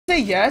say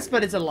yes,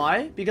 but it's a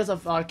lie because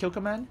of kill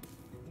command.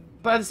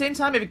 But at the same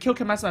time, if you kill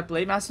commands my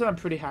Blade Master, I'm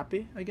pretty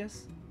happy, I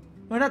guess.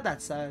 We're not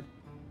that sad.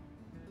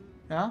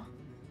 Yeah?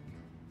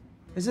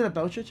 Is it a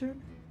Belcher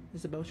turn?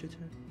 It's a Belcher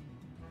turn.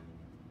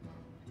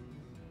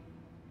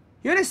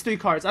 He only has 3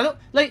 cards. I don't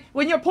like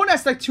when your opponent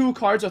has like 2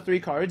 cards or 3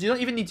 cards, you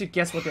don't even need to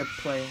guess what they're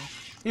playing.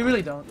 You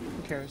really don't.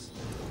 Who cares?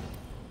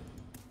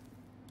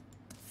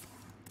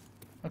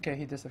 Okay,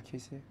 he does have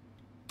QC.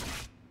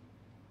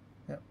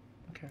 Yep,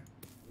 okay.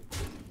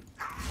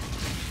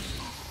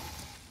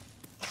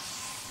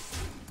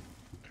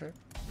 Okay.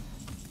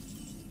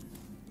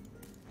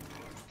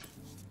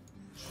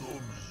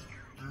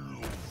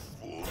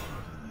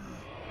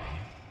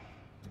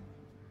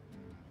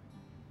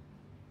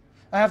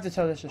 I have to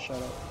tell this to shut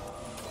up.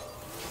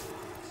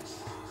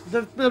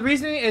 The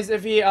reasoning is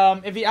if he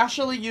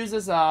actually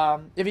uses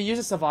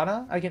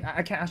Savannah, I can't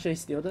actually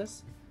steal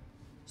this.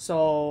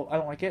 So I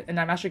don't like it, and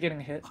I'm actually getting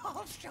hit.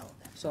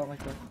 So I don't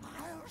like that.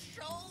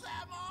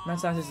 Man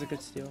Science is a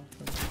good steal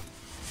for me.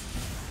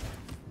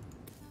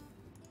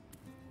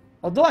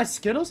 Although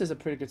Skittles is a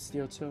pretty good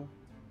steal too.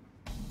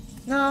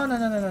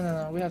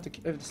 No. We have to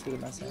steal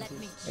the Man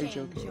Science. Are you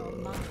joking?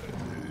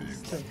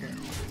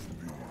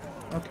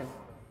 Okay.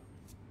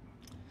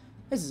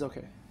 This is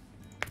okay.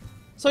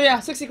 So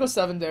yeah, 6 equals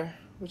 7 there,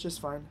 which is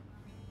fine.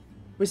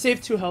 We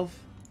saved 2 health.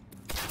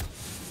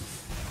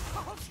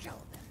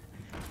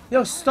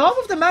 Yo, stop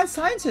with the mad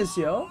scientist,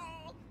 yo!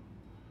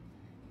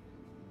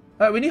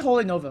 Alright, we need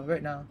Holy Nova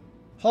right now.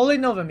 Holy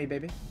Nova me,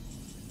 baby.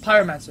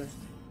 Pyromancer.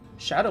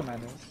 Shadow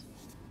Manners.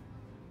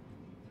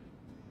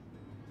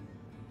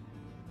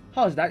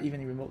 How is that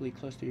even remotely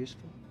close to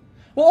useful?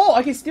 Well, oh,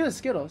 I can steal the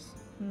Skittles.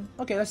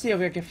 Okay, let's see if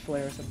we can get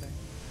Flare or something.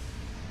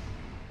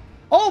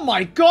 Oh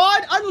my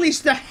god! Unleash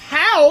the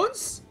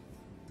Hounds!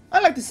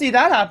 I'd like to see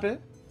that happen.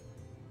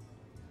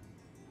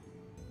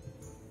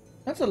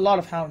 That's a lot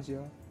of Hounds,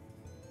 yo.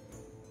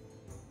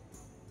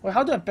 Wait,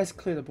 how do I best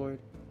clear the board?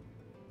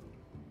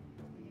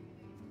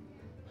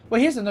 Wait,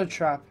 here's another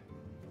trap.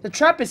 The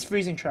trap is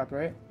Freezing Trap,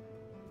 right?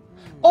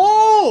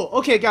 Oh!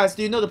 Okay, guys,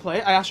 do you know the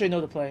play? I actually know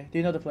the play. Do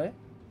you know the play?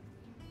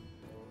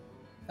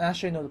 I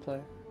actually know the play.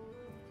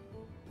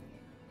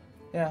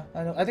 Yeah,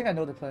 I know. I think I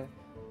know the play.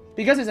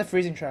 Because it's a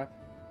Freezing Trap.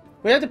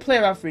 We have to play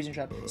around Freezing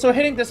Trap. So we're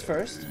hitting this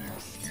first.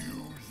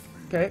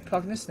 Okay,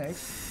 clocking the snake.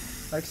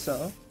 Like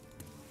so.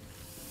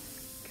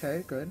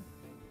 Okay, good.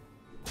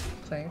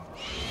 Playing.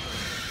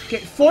 Okay,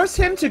 force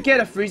him to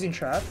get a Freezing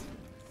Trap.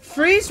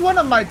 Freeze one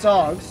of my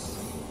dogs.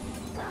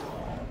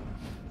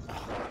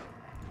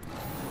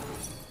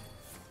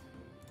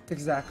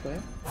 Exactly.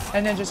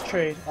 And then just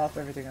trade off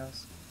everything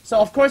else. So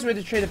of course we have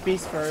to trade the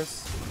beast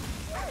first.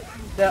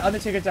 The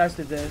Undertaker dives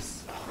to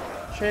this.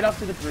 Trade off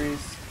to the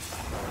breeze.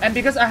 And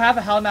because I have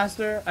a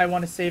Hellmaster, I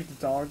want to save the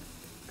dog.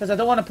 Because I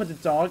don't want to put the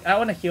dog. I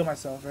want to heal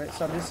myself, right?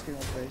 So I'm just healing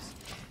my face.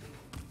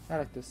 I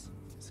like this.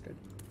 It's good.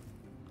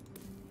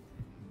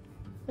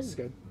 This is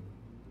good.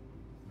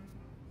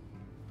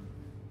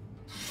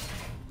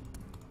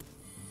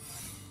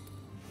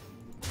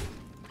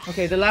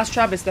 Okay, the last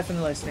trap is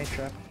definitely a snake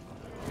trap.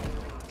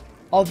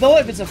 Although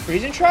if it's a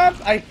freezing trap,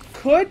 I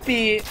could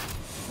be...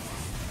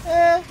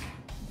 No,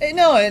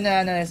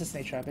 it's a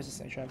snake trap. It's a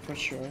snake trap for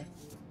sure.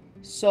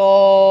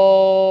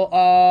 So,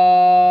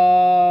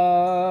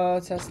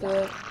 test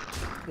it.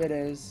 It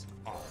is.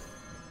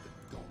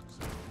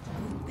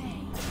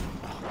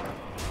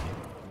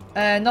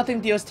 And nothing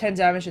deals 10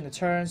 damage in the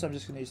turn, so I'm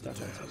just gonna use that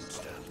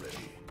test.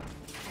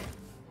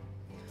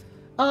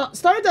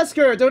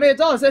 Stardusker donated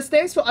 $1. Says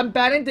thanks for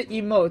unbanning the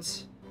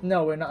emote.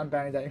 No, we're not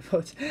unbanning that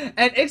emote.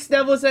 And X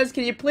Devil says,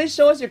 can you please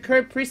show us your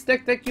current priest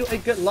deck? Thank you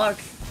and good luck.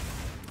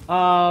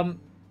 I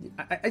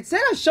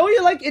said I'll show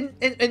you like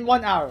in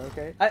 1 hour,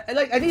 okay?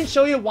 I need to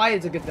show you why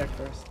it's a good deck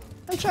first.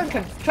 I'm trying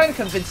to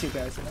convince you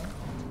guys, you know.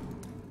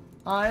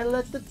 I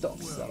let the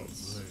dogs out.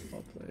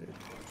 Well played.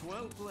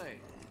 Well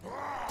played.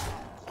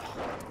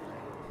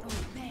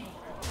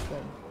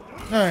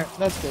 Alright,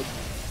 that's good.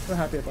 We're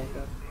happy about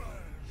that.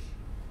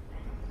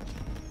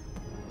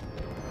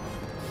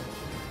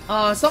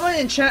 Someone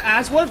in chat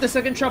asked, what if the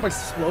second trap was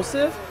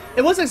explosive?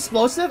 It was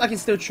explosive, I can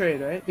still trade,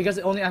 right? Because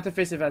it only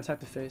activates if I attack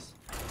the face.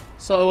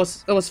 So it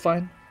was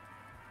fine.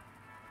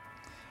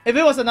 If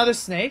it was another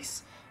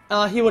snakes,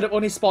 he would have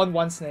only spawned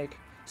 1 snake.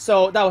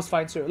 So that was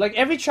fine too. Like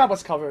every trap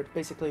was covered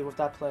basically with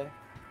that play.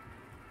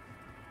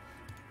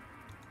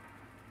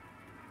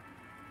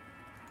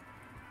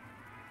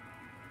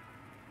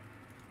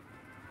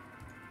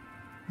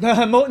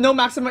 No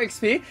maximum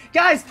XP.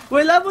 Guys,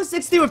 we're level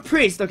 60 with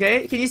Priest,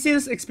 okay? Can you see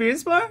this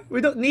experience bar?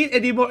 We don't need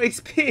any more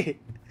XP.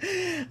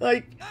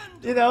 Like,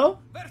 you know?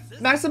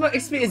 Maximum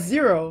XP is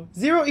 0.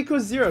 0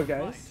 equals 0,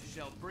 guys.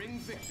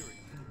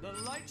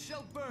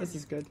 This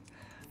is good.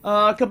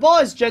 Cabal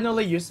is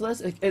generally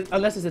useless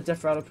unless it's a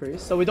Death Rattle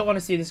Priest, so we don't want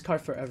to see this card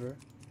forever.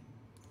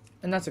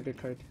 And that's a good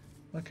card.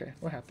 Okay,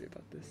 we're happy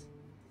about this.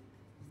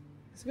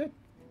 It's good.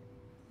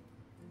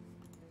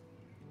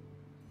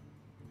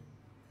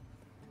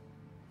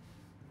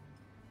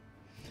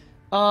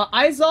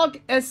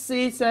 Isaac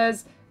SC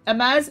says,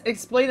 Amaz,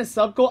 explain a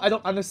sub goal. I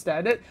don't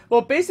understand it.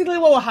 Well, basically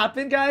what will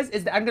happen, guys,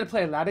 is that I'm gonna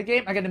play a ladder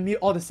game. I'm gonna mute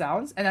all the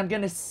sounds, and I'm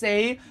gonna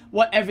say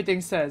what everything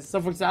says. So,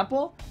 for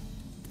example,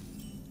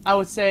 I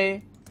would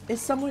say,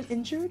 "Is someone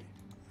injured?"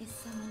 Is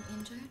someone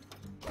injured?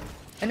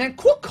 And then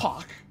quick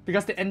cock,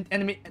 because the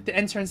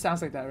end turn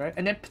sounds like that, right?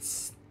 And then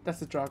pss, that's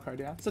the draw card,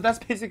 yeah. So that's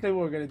basically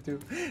what we're gonna do.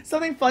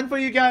 Something fun for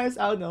you guys.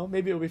 I don't know.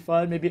 Maybe it'll be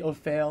fun. Maybe it'll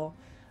fail.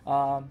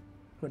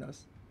 Who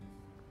knows?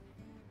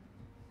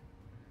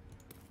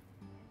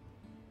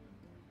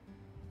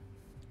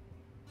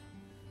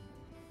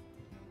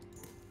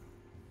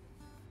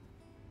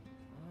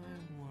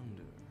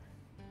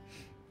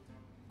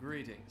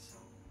 Greetings.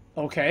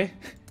 Okay.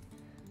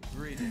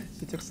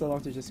 Greetings. It took so long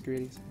to just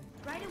greetings.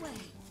 Right away.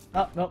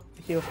 Oh, no.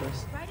 Heal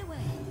first. Right away.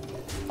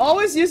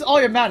 Always use all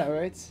your mana,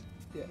 right?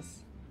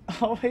 Yes.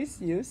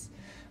 Always use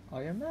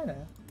all your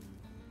mana.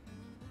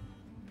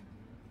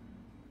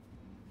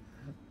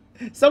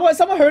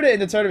 Someone heard it in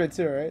the tournament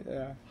too, right?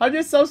 Yeah.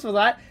 100 subs for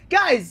that.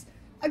 Guys,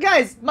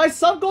 my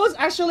sub goals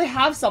actually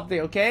have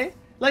something, okay?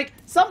 Like,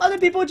 some other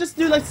people just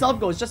do like sub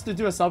goals just to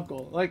do a sub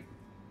goal. Like,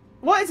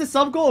 what is a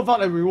sub goal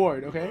without a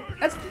reward, okay?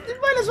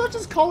 You might as well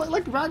just call it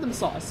like random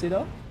sauce, you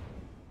know?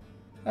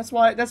 That's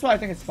why I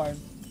think it's fine.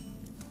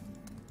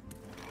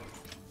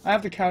 I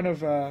have the count of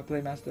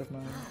Blade Master of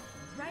mine.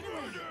 Right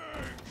away.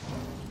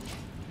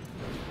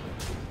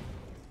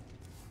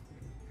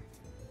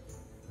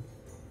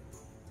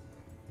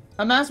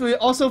 Amas, will you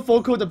also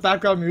vocal the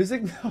background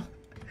music? No.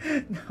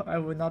 No, I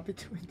would not be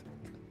doing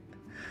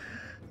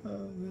that. Oh,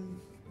 man.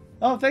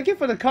 Oh, thank you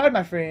for the card,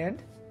 my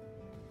friend.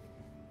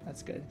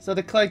 That's good. So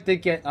the cleric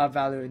did get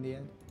value in the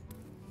end.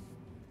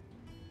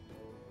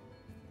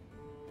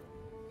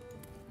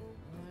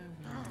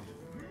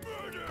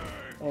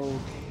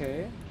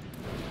 Okay.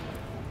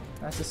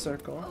 That's a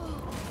circle.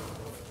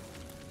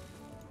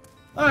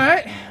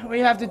 Alright, we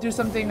have to do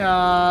something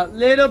a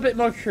little bit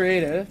more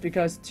creative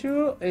because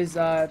 2 is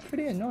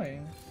pretty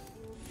annoying.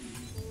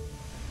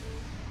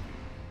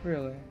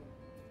 Really.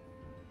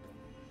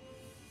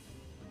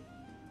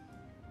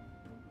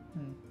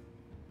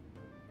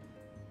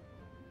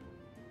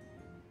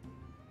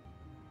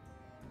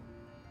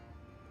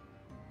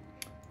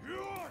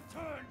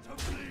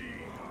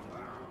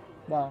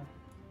 Wow.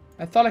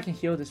 I thought I can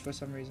heal this for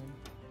some reason.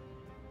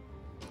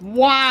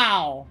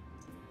 Wow!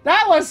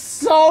 That was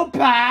so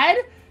bad!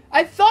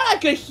 I thought I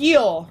could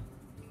heal!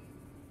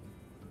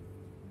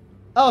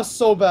 That was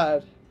so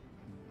bad.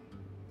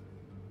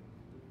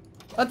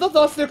 I thought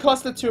that still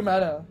costed 2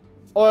 mana.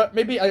 Or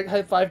maybe I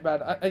had 5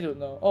 mana. I don't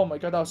know. Oh my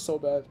god, that was so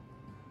bad.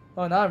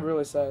 Oh, now I'm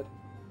really sad.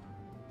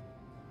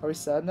 Are we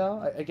sad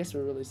now? I guess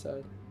we're really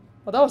sad.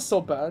 Oh, that was so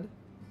bad.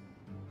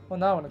 Oh,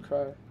 now I want to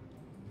cry.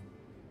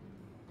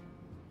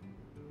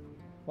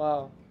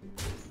 Wow.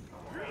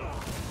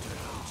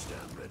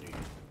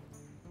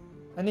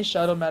 I need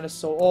Shadow Mana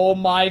so. Oh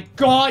my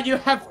god, you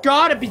have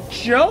gotta be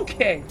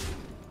joking!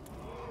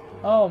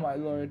 Oh my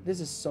lord, this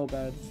is so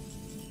bad.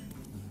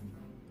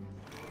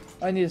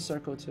 I need a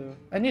circle too.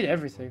 I need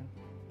everything.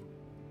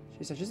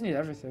 Jeez, I just need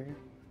everything.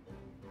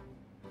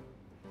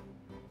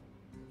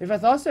 If I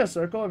thought there was a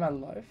circle in my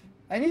life,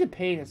 I need a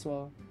pain as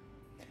well.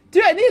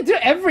 Dude, I need to do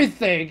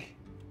everything!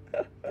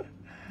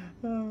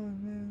 Oh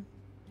man.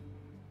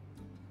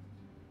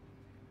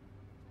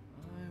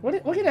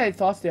 What can I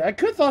thought there? I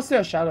could thought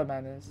there Shadow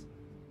Manas.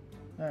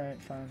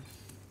 Alright, fine.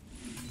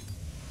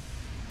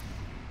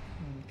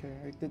 Okay,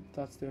 I did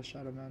thought there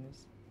Shadow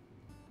Manas.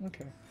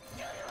 Okay.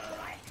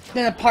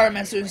 Then a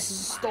Pyromancer in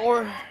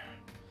store.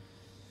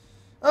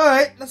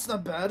 Alright, that's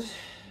not bad.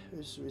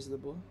 It's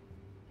reasonable.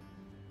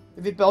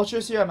 If he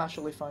Belcher's here, I'm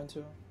actually fine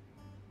too.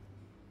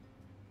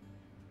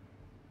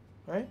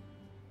 Right?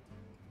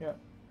 Yeah.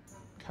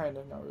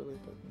 Kinda, not really,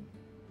 but...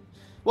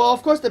 Well,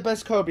 of course the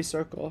best card would be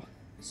Circle.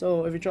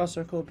 So if you draw a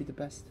circle, it'll be the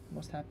best,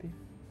 most happy.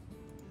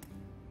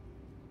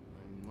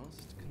 I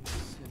must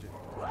consider.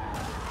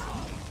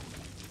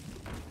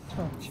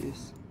 Oh,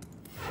 jeez.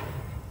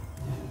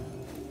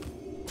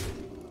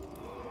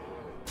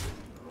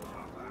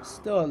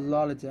 Still a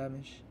lot of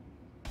damage.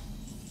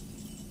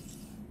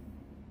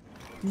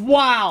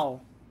 Wow!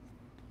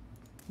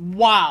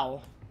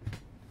 Wow!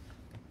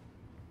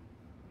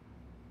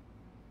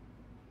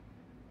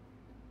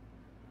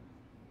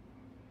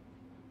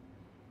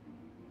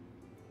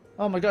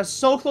 Oh my god,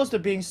 so close to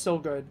being so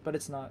good, but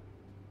it's not.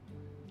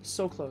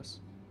 So close.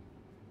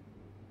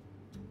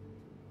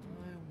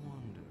 I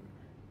wonder.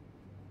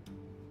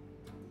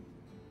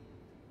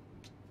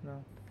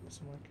 No,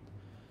 doesn't work.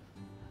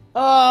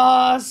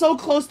 So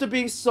close to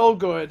being so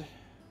good.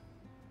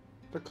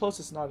 But close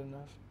is not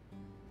enough.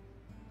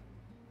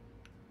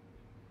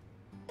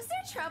 Is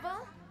there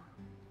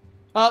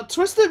trouble?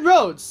 Twisted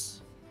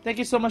Roads! Thank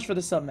you so much for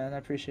the sub, man. I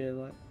appreciate it a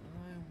lot.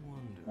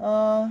 I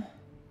wonder.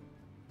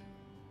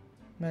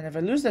 Man, if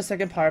I lose that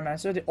second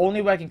Pyromancer, the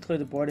only way I can clear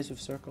the board is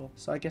with Circle.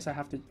 So I guess I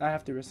have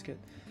to risk it.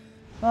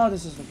 Oh,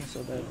 this is looking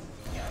so bad.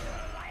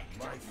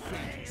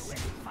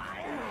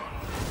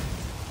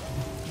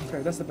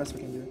 Okay, that's the best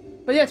we can do.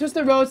 But yeah,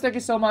 Twisted Roads, thank you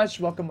so much.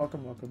 Welcome,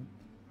 welcome, welcome.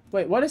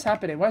 Wait, what is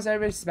happening? Why is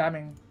everybody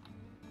spamming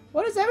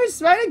What is everyone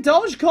spamming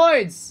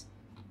Dogecoins?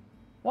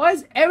 Why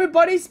is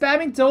everybody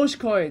spamming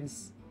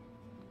Dogecoins?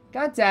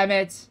 God damn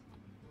it.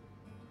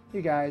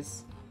 You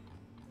guys.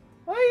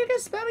 Why are you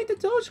guys spamming the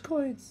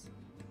Dogecoins?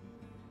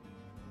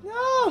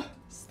 No!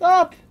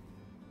 Stop!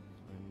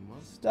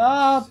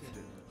 Stop!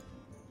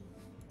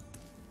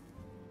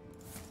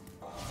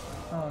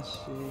 Oh,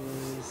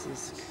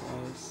 Jesus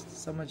Christ.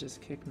 Someone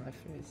just kicked my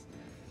face.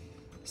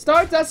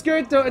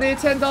 Stardusker donated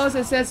 $10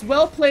 and says,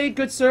 well played,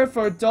 good sir,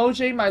 for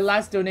dodging my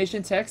last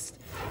donation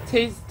text.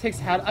 Takes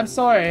hat. I'm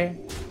sorry.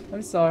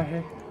 I'm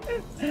sorry.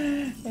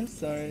 I'm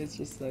sorry. It's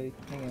just like,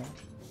 hang on.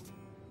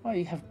 Oh,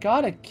 you have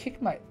gotta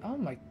kick my. Oh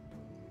my.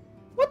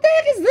 What the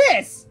heck is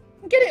this?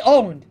 I'm getting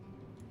owned.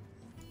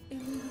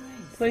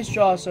 Please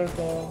draw a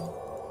circle.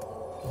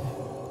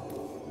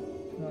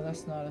 No,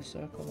 that's not a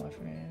circle, my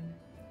friend.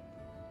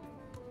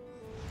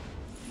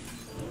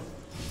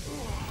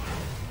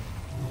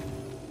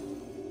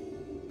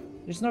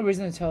 There's no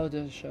reason to tell her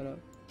to shut up.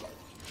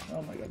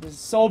 Oh my god, this is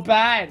so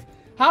bad.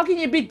 How can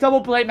you beat double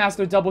Blade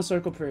Master double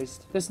Circle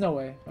Priest? There's no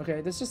way.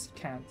 Okay, this just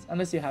can't.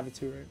 Unless you have it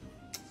too, right?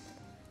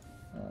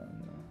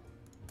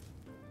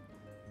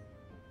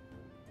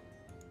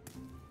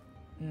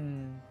 No.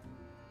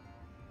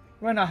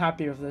 We're not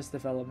happy with this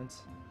development.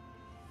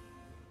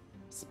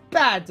 It's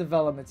bad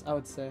development, I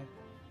would say.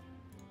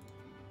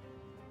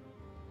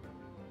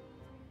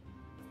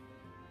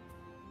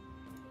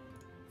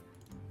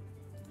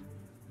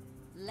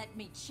 Let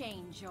me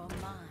change your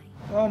mind.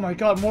 Oh my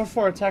god, more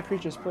 4 attack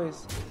creatures,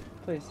 please.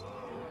 Please.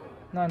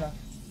 Not enough.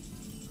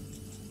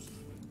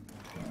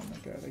 Oh my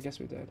god, I guess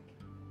we're dead.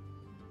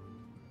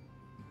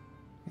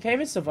 Okay,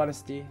 even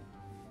Sylvanas D.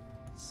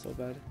 It's so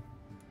bad.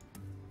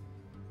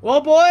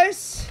 Well,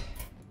 boys!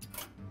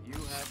 You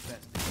have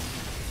best.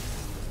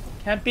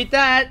 Can't beat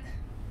that!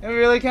 I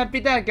really can't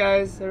beat that,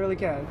 guys. I really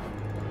can't.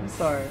 I'm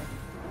sorry.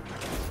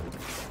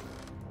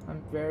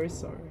 I'm very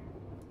sorry.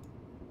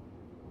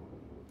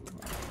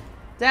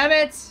 Damn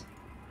it!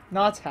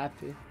 Not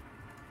happy.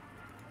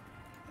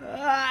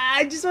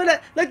 I just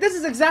wanna like this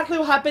is exactly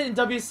what happened in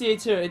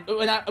WCA too.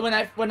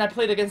 When I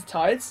played against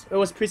Tides, it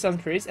was priest on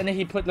priest, and then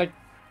he put like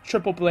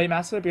triple Blade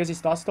Master because he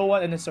stole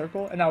one in the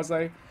circle, and I was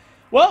like,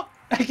 well,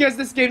 I guess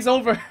this game's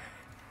over.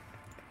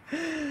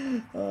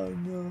 Oh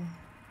no.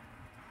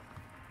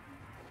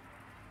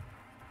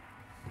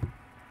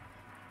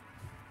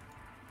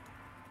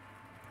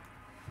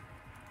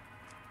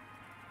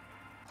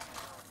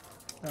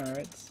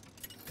 Alright.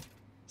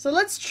 So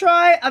let's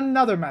try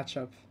another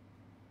matchup.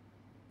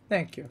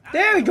 Thank you.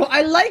 There we go.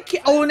 I like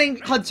owning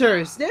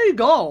hunters. There you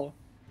go.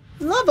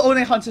 Love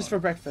owning hunters for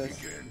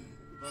breakfast.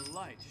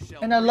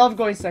 And I love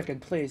going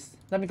second. Please.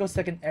 Let me go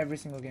second every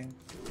single game.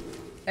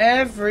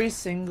 Every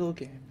single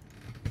game.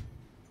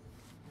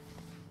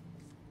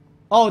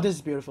 Oh, this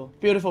is beautiful.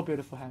 Beautiful,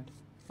 beautiful hand.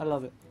 I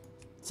love it.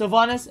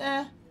 Sylvanas,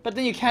 eh. But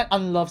then you can't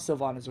unlove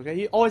Sylvanas, okay?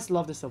 You always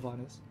love the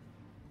Sylvanas.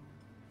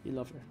 You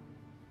love her.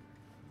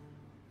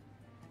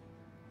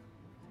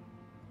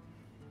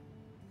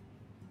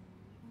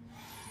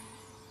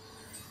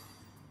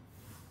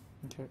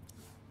 Okay.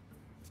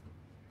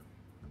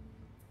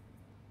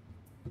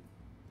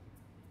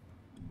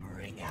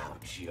 Bring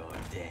out your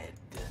dead.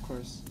 Of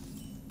course.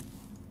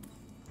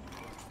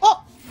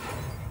 Oh!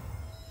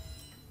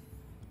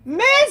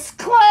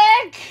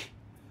 Misclick!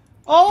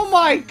 Oh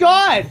my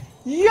god!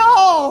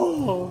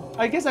 Yo!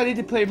 I guess I need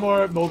to play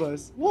more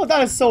MOBAs. Whoa,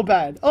 that is so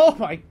bad. Oh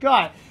my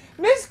god.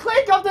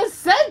 Misclick of the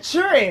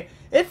century!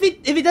 If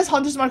he does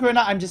Hunter's Mark right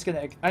now, I'm just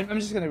gonna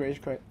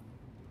rage quit.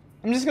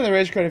 I'm just gonna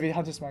rage quit if he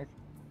Hunter's Mark.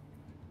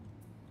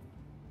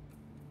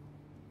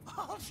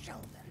 I'll show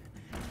them.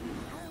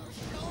 I'll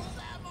show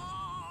them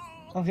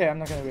all. Okay, I'm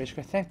not gonna rage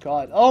quit. Thank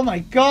God. Oh my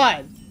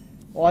God!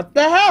 What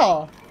the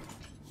hell?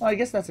 Oh, I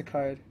guess that's a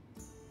card.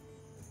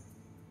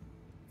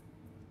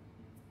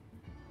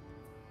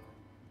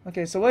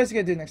 Okay, so what is he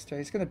gonna do next turn?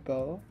 He's gonna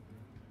bow.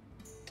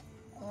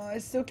 Oh, I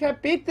still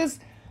can't beat this.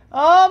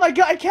 Oh my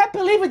God! I can't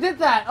believe we did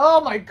that. Oh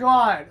my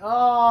God!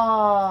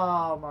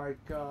 Oh my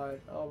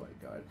God! Oh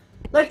my God!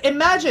 Like,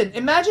 imagine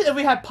if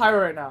we had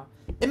Pyro right now.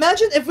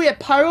 Imagine if we had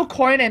Pyro,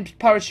 Coin, and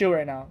Pyro Shield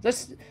right now.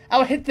 Just, I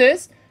would hit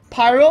this.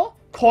 Pyro,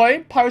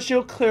 Coin, Pyro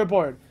Shield, clear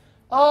board.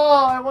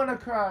 Oh, I wanna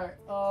cry.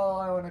 Oh,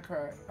 I wanna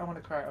cry. I wanna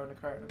cry. I wanna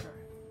cry. I wanna cry.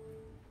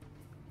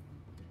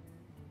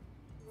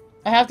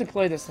 I have to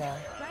play this now.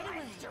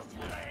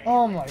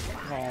 Oh my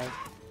God.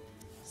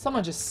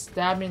 Someone just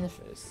stabbed me in the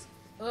face.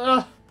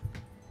 Ugh.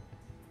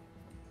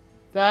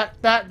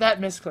 That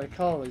misclick.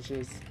 Holy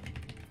jeez.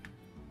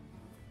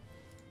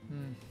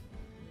 Mind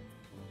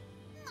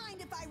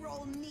if I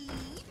roll me?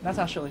 That's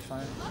actually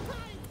fine.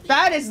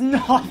 That is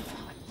not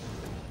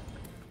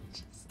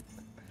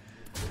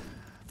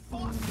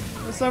fun.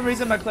 For some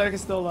reason my cleric is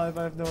still alive.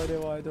 I have no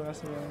idea why. Don't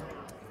ask me why.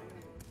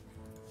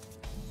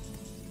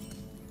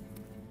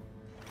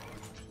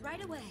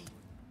 Right away.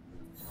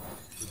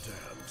 The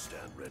dam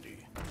stand ready.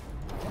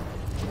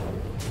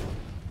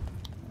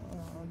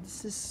 Oh,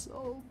 this is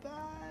so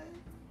bad.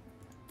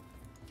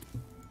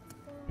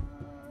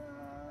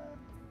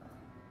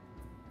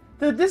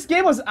 Dude, this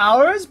game was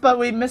ours, but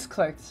we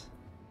misclicked.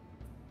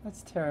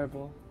 That's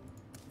terrible.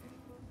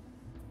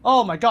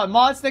 Oh my god,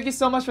 mods, thank you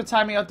so much for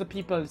timing out the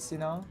peoples, you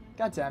know?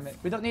 God damn it.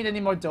 We don't need any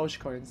more Doge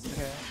coins,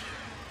 okay?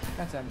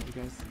 God damn it, you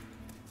guys.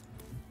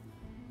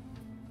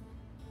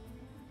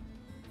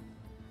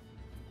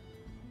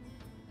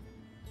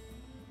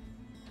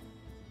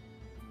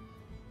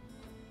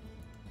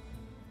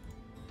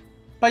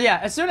 But yeah,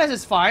 as soon as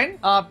it's fine,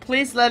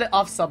 please let it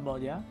off sub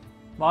mode, yeah?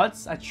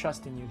 Mods, I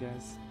trust in you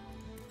guys.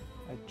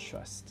 I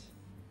trust.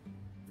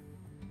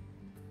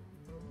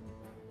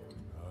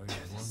 Dude,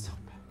 this is so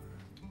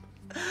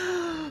bad.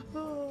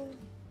 Oh,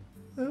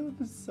 that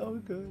was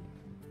so good.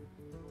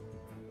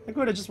 I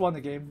could have just won the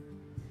game.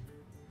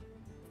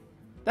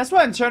 That's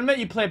why in tournament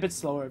you play a bit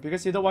slower,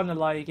 because you don't want to,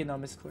 like, you know,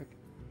 misclick.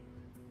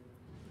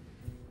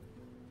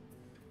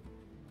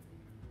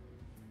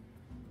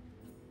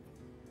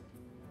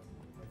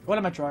 What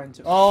am I trying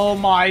to? Oh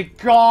my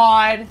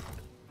god!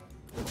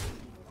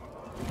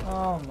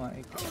 Oh my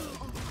god.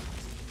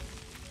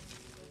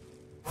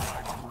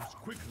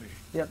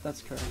 Yep,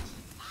 that's correct.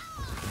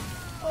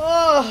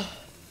 Oh!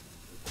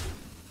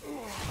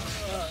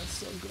 Oh, it's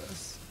so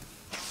gross.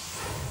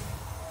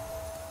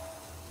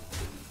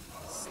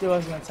 Still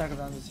has an attack of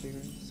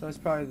Undertaker, so it's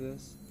probably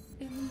this.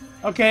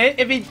 Okay,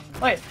 if he...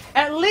 Wait,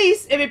 at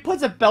least if he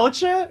puts a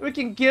Belcher, we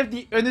can give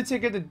the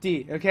Undertaker the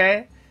D,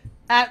 okay?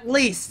 At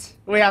least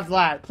we have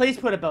that. Please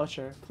put a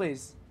Belcher,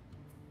 please.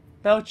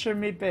 Belcher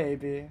me,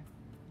 baby.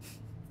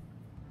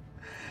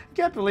 I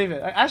can't believe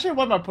it. I actually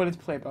want my opponent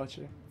to play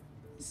Belcher.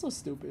 It's so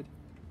stupid.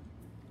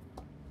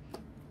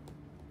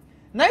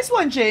 Nice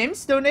one,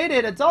 James.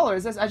 Donated $1.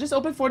 It says, I just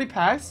opened 40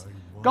 packs.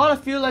 Got a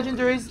few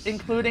legendaries,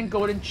 including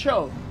Golden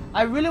Cho.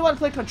 I really want to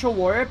play Control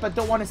Warrior, but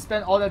don't want to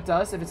spend all that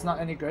dust if it's not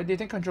any good. Do you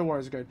think Control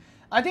Warrior is good?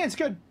 I think it's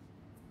good.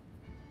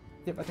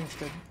 Yep, I think it's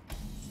good.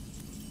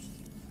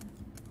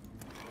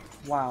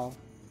 Wow.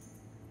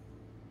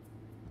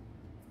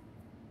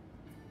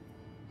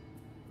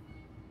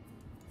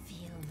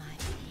 Feel my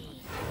pain.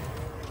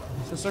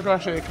 So Circle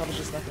actually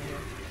accomplishes nothing here.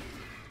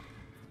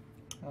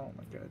 Oh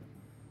my god.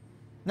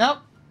 Nope.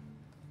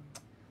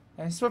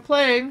 And so we're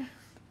playing.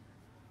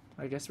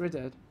 I guess we're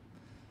dead.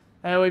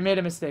 And we made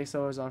a mistake,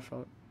 so it was our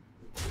fault.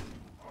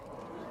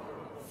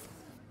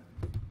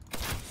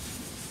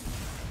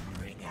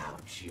 Bring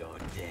out your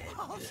dead.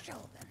 I'll show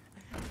them.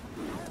 I'll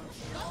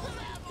show them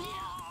all.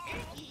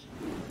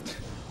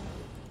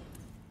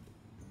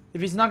 If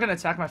he's not gonna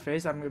attack my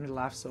face, I'm gonna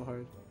laugh so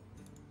hard.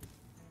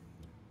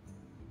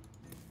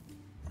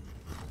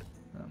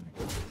 Oh my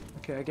god.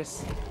 Okay, I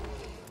guess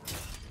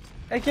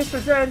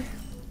we're dead.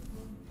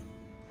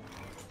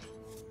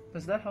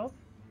 Does that help?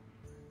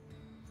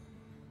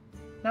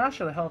 That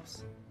actually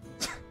helps.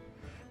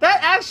 That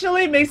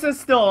actually makes us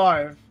still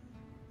alive.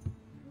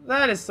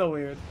 That is so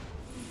weird.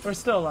 We're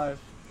still alive.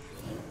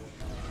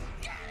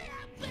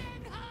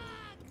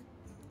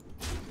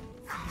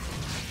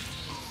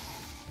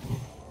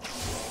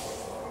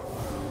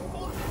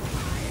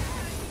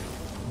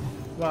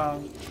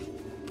 Wow.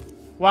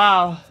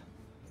 Wow.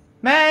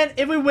 Man,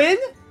 if we win,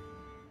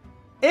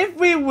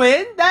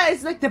 that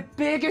is like the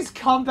biggest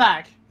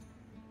comeback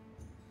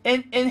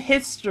in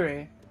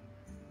history.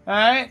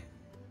 Alright?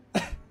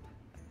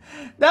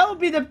 That would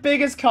be the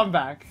biggest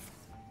comeback.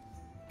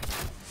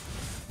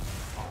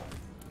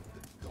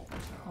 Oh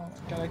my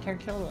god, I can't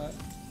kill that.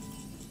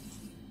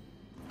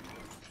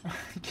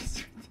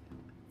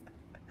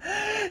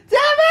 Damn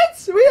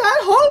it! We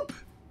had hope!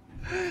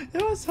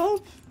 There was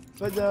hope.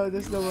 But no,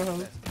 there's no more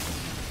hope.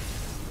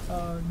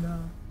 Oh no.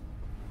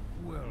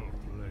 Well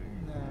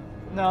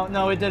played.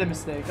 No, we did a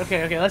mistake.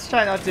 Okay, let's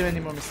try not to do any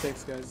more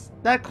mistakes, guys.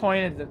 That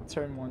coin in the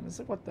turn 1. It's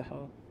like, what the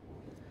hell?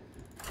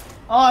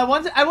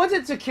 Oh, I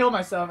wanted to kill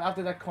myself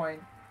after that coin.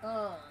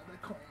 The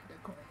coin.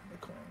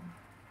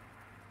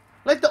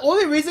 Like, the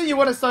only reason you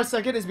want to start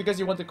second is because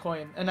you want the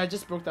coin. And I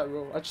just broke that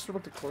rule. I just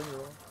broke the coin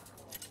rule.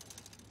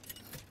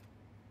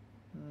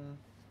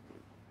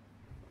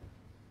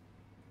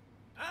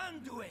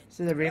 Is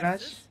it a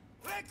rematch?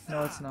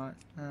 No, it's not.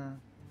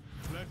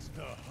 Let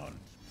the hunt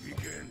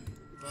begin.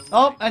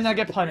 Oh, and I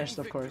get punished,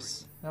 of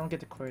course. I don't get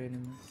the coin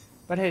anymore.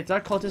 But hey,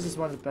 Dark Cultist is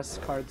one of the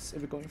best cards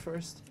if we're going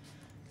first.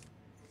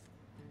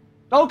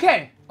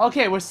 Okay,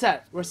 we're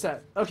set.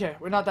 Okay,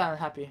 we're not that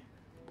unhappy.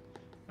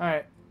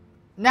 Alright.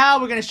 Now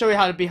we're gonna show you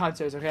how to be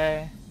hunters,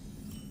 okay?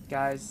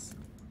 Guys.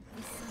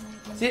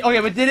 See,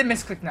 okay, we didn't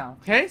misclick now,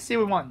 okay? See,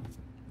 we won.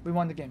 We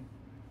won the game.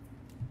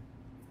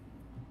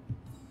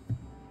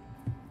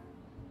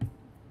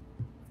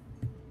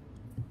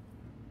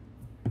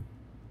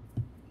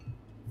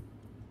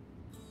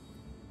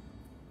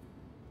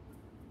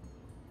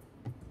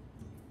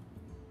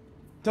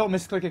 Don't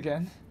misclick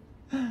again.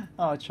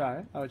 I'll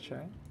try. Bring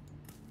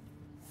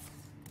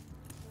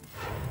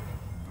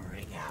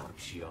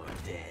out your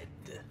dead.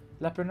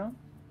 Leper no?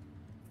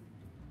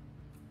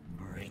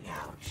 Bring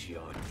out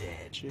your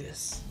dead.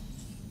 Jeez.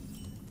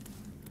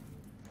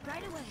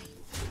 Right away.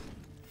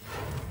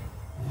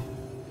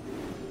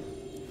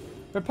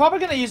 We're probably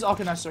gonna use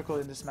Alkanar Circle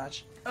in this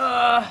match.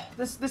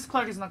 This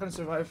Clark is not gonna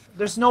survive.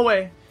 There's no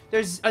way.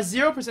 There's a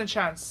 0%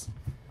 chance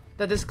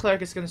that this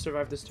cleric is gonna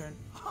survive this turn.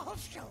 I'll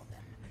show them.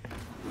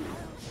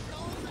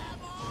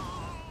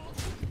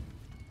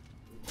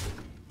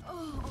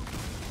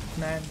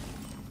 Man.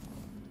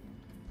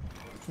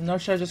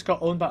 Noksha just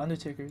got owned by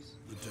Undertakers.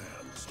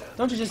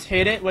 Don't you just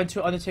hate it when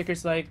 2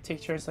 Undertakers like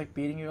take turns like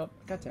beating you up?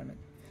 God damn it.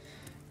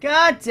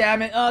 God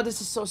damn it. Oh,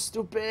 this is so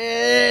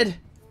stupid.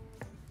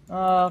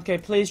 Okay,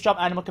 please drop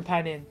Animal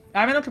Companion.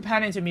 Animal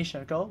Companion to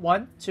Misha. Go.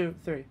 1, 2,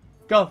 3.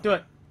 Go. Do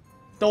it.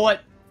 Do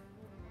it.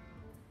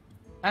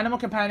 Animal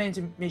Companion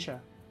to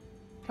Misha.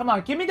 Come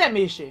on, give me that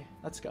Mishi.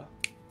 Let's go.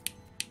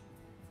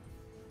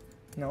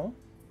 No?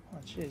 Oh,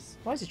 jeez.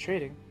 Why is he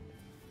trading?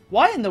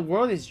 Why in the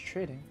world is he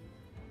trading?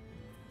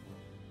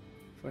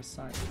 For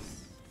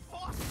science.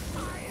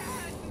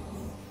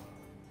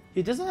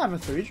 He doesn't have a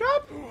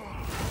 3-drop?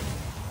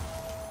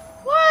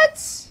 What?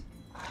 That's,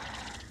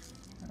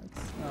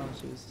 oh,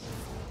 jeez.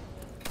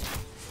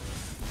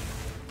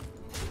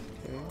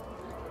 Okay.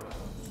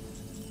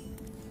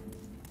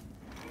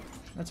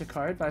 That's a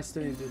card, but I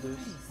still need to do this.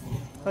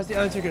 Plus the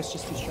Undertaker is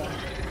just too strong.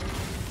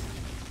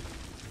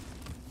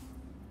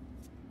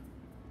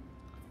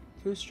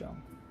 Too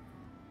strong.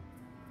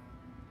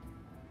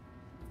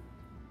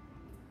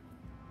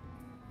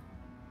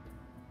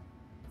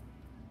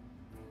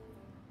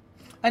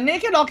 A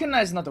naked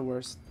Alkana is not the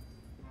worst.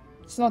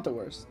 It's not the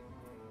worst.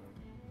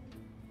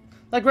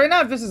 Like right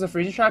now, if this is a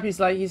freezing trap, he's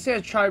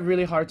gonna try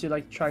really hard to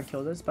like try and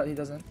kill this, but he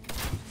doesn't.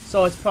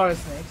 So it's probably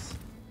snakes.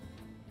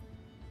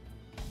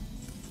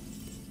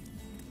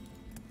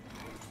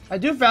 I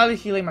do value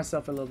healing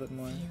myself a little bit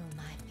more. Feel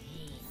my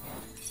pain.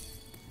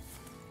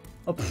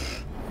 Oh,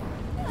 pfft.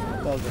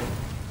 Well done.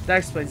 That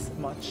explains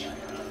much.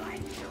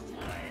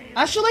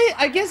 Actually,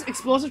 I guess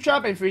Explosive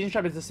Trap and Freezing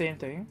Trap is the same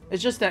thing.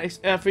 It's just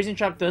that Freezing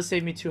Trap does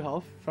save me 2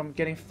 health from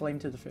getting flamed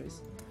to the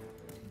face.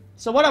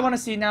 So what I want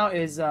to see now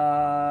is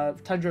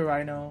Tundra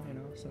Rhino, you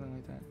know, something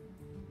like that.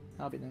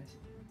 That'll be nice.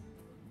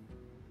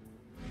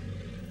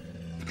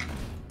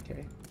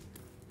 Okay.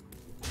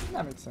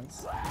 That makes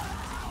sense.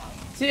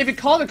 See, if you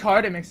call the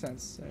card, it makes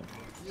sense. So.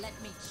 Let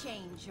me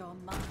change your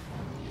mind.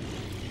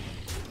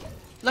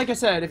 Like I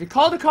said, if you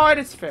call the card,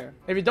 it's fair.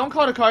 If you don't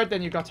call the card,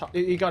 then you got a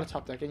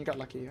top deck and you got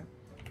lucky. Yeah.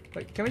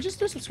 Wait, can we just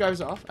do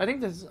subscribers off? I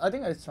think it's fine. I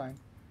think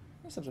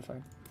subs are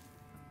fine.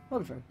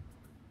 We'll be fine.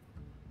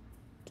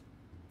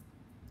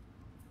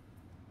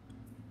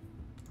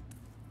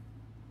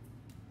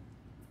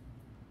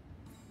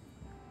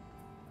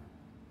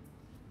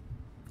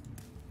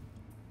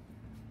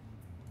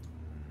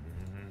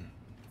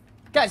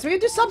 Guys, we can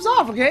do subs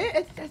off, okay?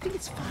 I think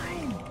it's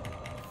fine.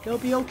 They'll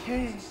be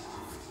okay.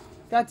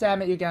 God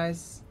damn it, you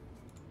guys.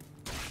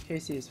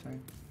 KC is fine.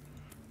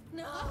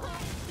 No.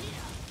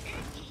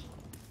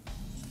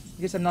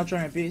 I guess I'm not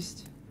drawing a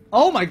beast.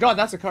 Oh my god,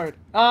 that's a card.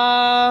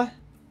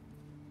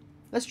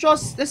 Let's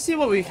see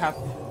what we have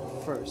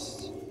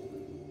first.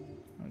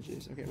 Oh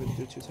jeez, okay, we'll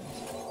do 2 times.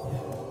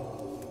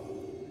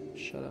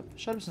 Shut up.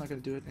 Shut up's not gonna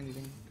do it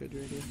anything good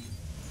right here.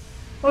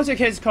 What's your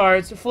kids'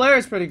 cards? Flare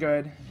is pretty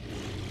good.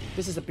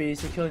 This is a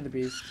beast, we're killing the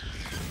beast.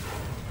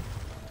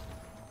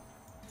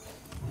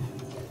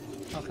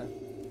 Okay.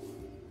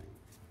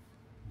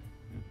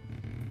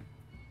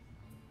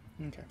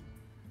 Okay.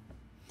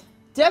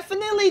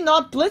 Definitely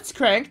not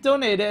Blitzcrank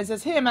donated and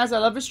says, hey Amaz, I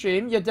love your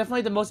stream. You're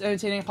definitely the most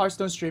entertaining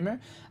Hearthstone streamer.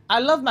 I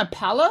love my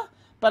Pala,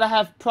 but I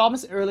have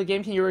problems early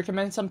game. Can you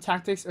recommend some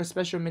tactics or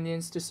special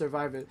minions to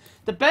survive it?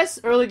 The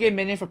best early game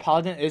minion for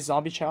Paladin is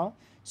Zombie Chow.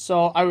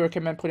 So I would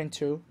recommend putting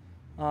 2.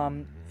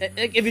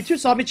 If you 2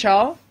 Zombie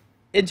Chow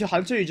into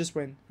Hunter, you just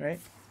win, right?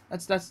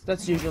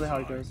 That's usually how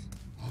it goes.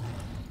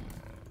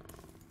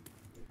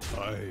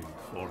 I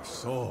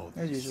foresaw.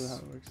 That's usually how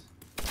it works.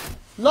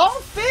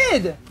 Long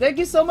Fid! Thank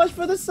you so much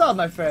for the sub,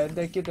 my friend.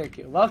 Thank you, thank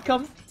you.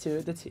 Welcome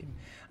to the team.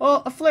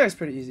 Well, a flare is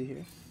pretty easy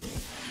here.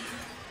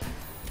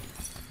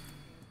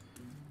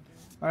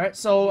 Alright,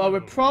 so we're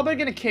probably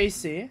gonna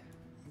KC.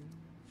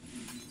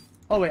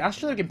 Oh wait,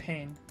 actually we can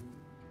Pain.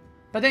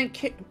 But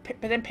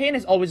then Pain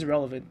is always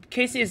relevant.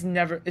 KC is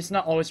never, it's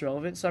not always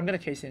relevant, so I'm gonna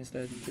KC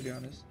instead, to be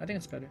honest. I think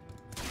it's better.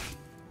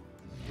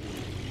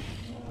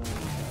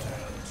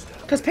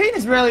 Because Pain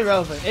is rarely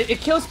relevant. It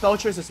kills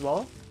Belchers as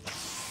well.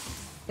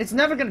 It's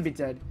never gonna be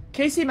dead.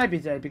 KC might be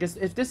dead, because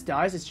if this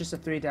dies, it's just a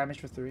 3 damage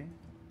for 3.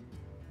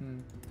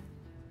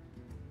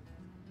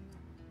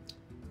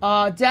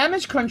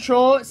 Damage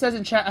control says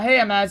in chat, hey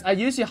Amaz, I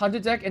used your Hunter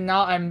deck and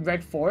now I'm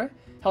Reg 4.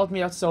 Helped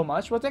me out so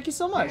much. Well, thank you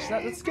so much.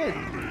 That's good.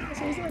 That's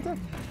amazing right there.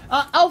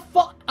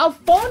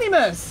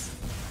 Alphonimus!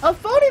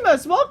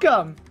 Alphonimus,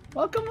 welcome!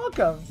 Welcome,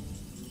 welcome.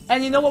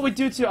 And you know what we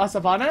do to our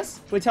Savanas?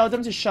 We tell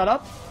them to shut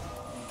up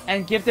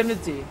and give them the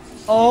D.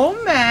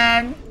 Oh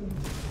man!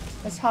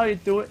 That's how you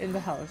do it in the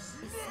house.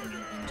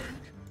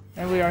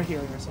 And we are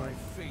healing ourselves.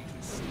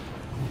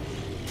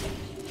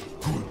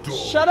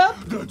 Shut up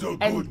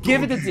and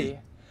give it the D.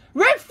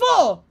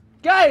 Wreckful!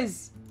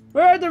 Guys,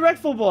 where are the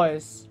Wreckful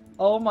boys?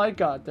 Oh my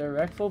god, the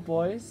Wreckful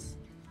boys.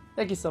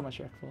 Thank you so much,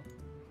 Wreckful.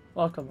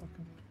 Welcome,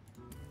 welcome.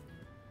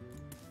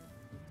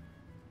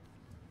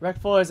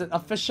 Rekful is an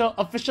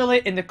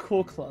officially in the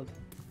cool club.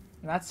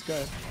 And that's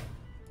good.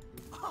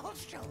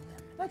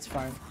 That's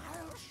fine.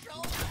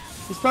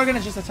 He's probably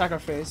gonna just attack our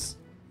face.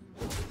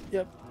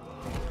 Yep.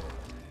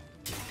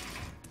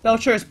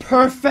 Belcher is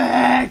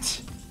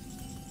perfect!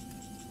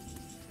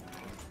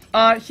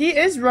 He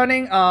is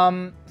running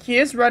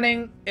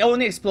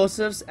only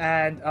explosives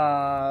and,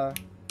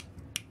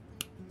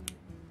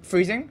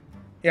 freezing.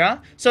 Yeah?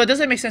 So it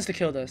doesn't make sense to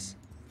kill this.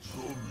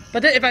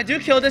 But then if I do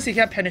kill this, he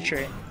can't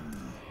penetrate.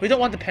 We don't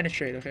want to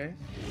penetrate, okay?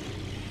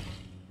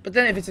 But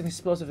then if it's an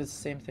explosive, it's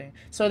the same thing.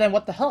 So then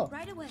what the hell?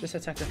 Right away. Just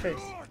attack the face.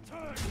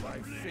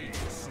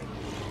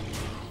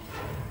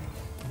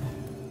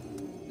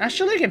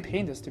 Actually, I can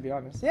paint this, to be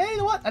honest. Yeah, you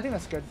know what? I think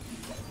that's good.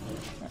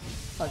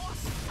 Right.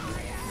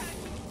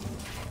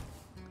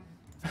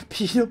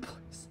 Pedo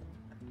boys.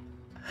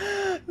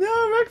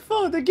 No,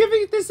 Rekful, they're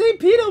giving the same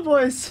pedo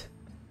boys.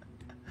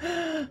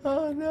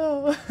 Oh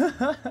no.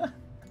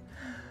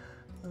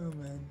 Oh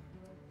man.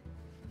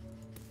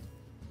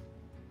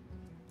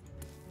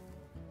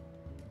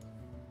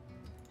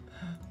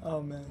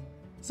 Oh man.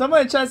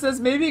 Someone in chat says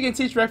maybe you can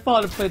teach Rekful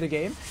how to play the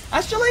game.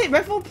 Actually,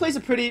 Rekful plays a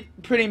pretty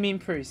mean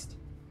priest.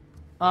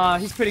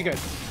 He's pretty good.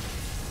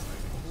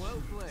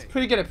 He's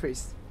pretty good at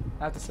priest,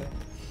 I have to say.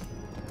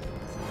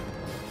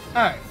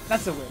 Alright,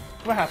 that's a win.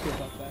 We're happy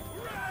about that.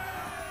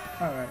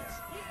 Alright.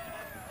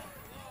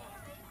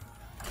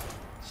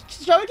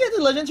 Shall we get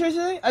to legendary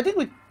today? I think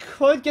we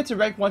could get to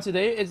rank 1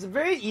 today. It's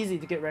very easy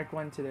to get rank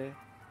 1 today.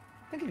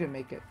 I think we can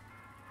make it.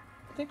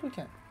 I think we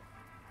can.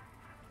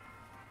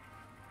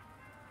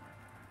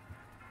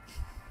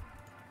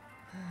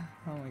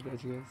 Oh my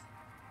god, you guys.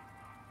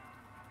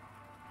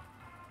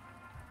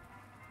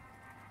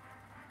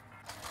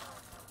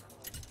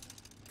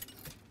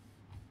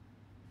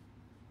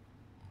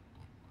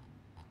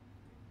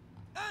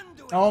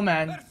 Oh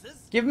man.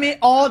 Give me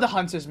all the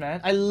hunters,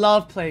 man. I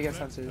love playing against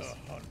hunters.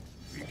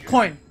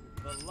 Coin.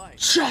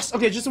 Chest!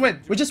 Okay, just a win.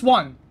 We just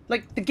won.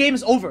 Like, the game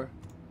is over.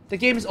 The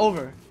game is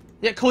over.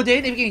 Yeah,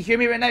 Codain, if you can hear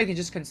me right now, you can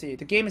just concede.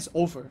 The game is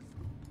over.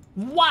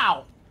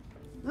 Wow!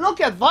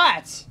 Look at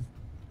that!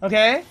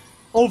 Okay?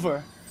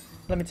 Over.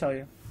 Let me tell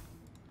you.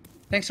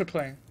 Thanks for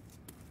playing.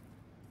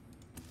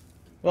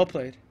 Well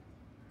played.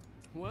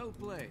 Well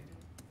played.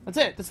 That's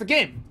it. That's the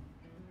game.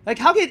 Like,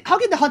 how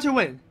can the hunter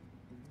win?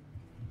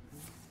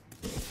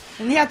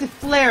 And he had the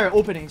flare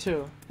opening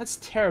too. That's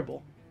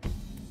terrible.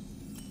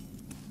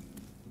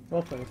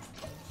 Well played.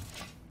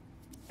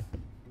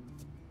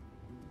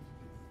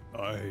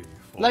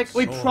 Like,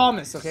 we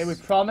promise, okay? We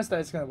promise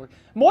that it's gonna work.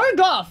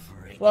 Morgoth!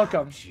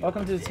 Welcome.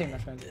 Welcome to the team, my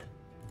friend.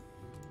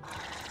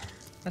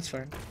 That's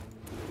fine.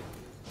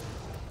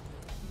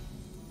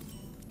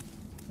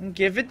 And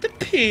give it the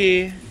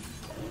P.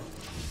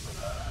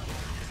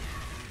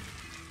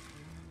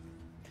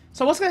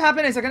 So what's gonna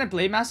happen is I'm gonna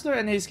Blade Master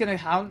and he's gonna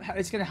Hound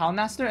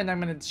Master and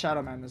I'm gonna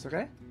Shadow Madness,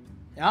 okay?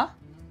 Yeah?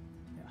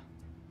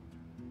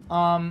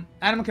 Yeah.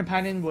 Animal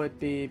Companion would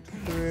be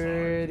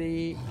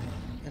pretty...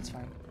 That's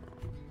fine.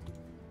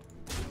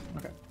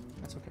 Okay,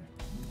 that's okay.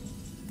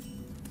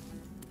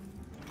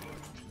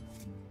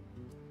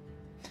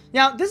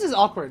 Yeah, this is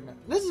awkward, man.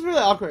 This is really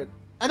awkward.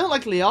 I don't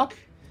like Leok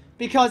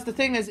because the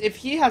thing is, if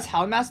he has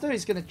Houndmaster,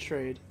 he's gonna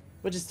trade,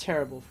 which is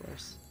terrible for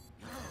us.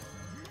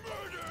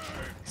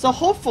 So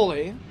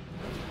hopefully,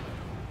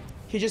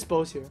 he just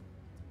bows here.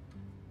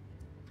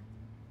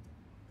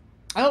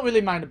 I don't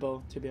really mind a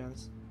bow, to be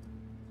honest.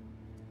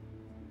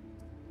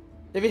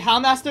 If he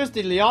Houndmasters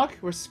the Leok,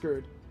 we're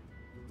screwed.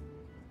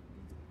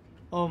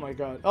 Oh my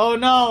god. Oh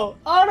no!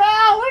 Oh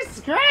no! We're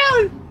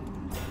screwed!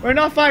 We're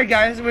not fine,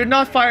 guys. We're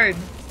not fine.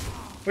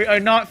 We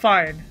are not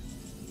fine.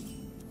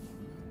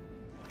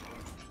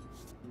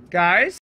 Guys?